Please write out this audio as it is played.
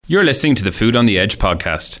You're listening to the Food on the Edge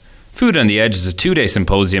podcast. Food on the Edge is a 2-day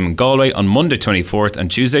symposium in Galway on Monday 24th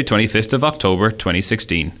and Tuesday 25th of October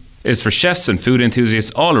 2016. It is for chefs and food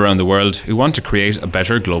enthusiasts all around the world who want to create a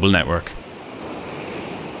better global network.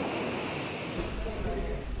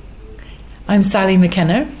 I'm Sally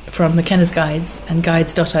McKenna from McKenna's Guides and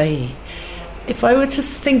Guides.ie. If I were to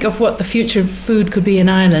think of what the future of food could be in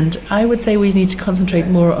Ireland, I would say we need to concentrate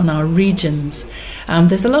more on our regions.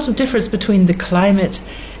 There's a lot of difference between the climate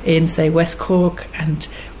in, say, West Cork and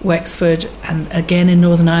Wexford, and again in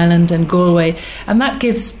Northern Ireland and Galway, and that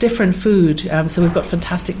gives different food. So we've got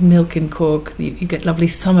fantastic milk in Cork, you get lovely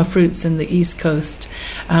summer fruits in the East Coast.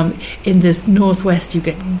 In the Northwest you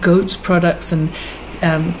get goat products and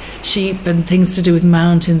sheep and things to do with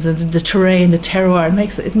mountains and the terrain, the terroir.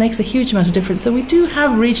 It makes a huge amount of difference. So we do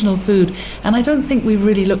have regional food, and I don't think we've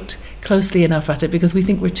really looked closely enough at it because we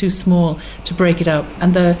think we're too small to break it up.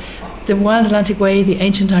 And the Wild Atlantic Way, the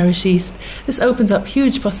ancient Irish East, this opens up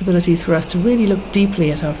huge possibilities for us to really look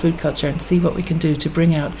deeply at our food culture and see what we can do to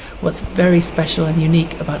bring out what's very special and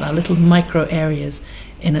unique about our little micro areas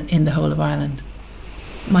in the whole of Ireland.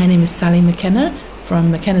 My name is Sally McKenna from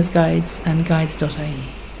McKenna's Guides and Guides.ie.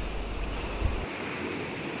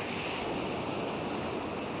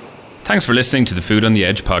 Thanks for listening to the Food on the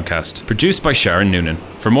Edge podcast, produced by Sharon Noonan.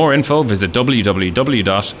 For more info, visit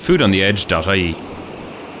www.foodontheedge.ie.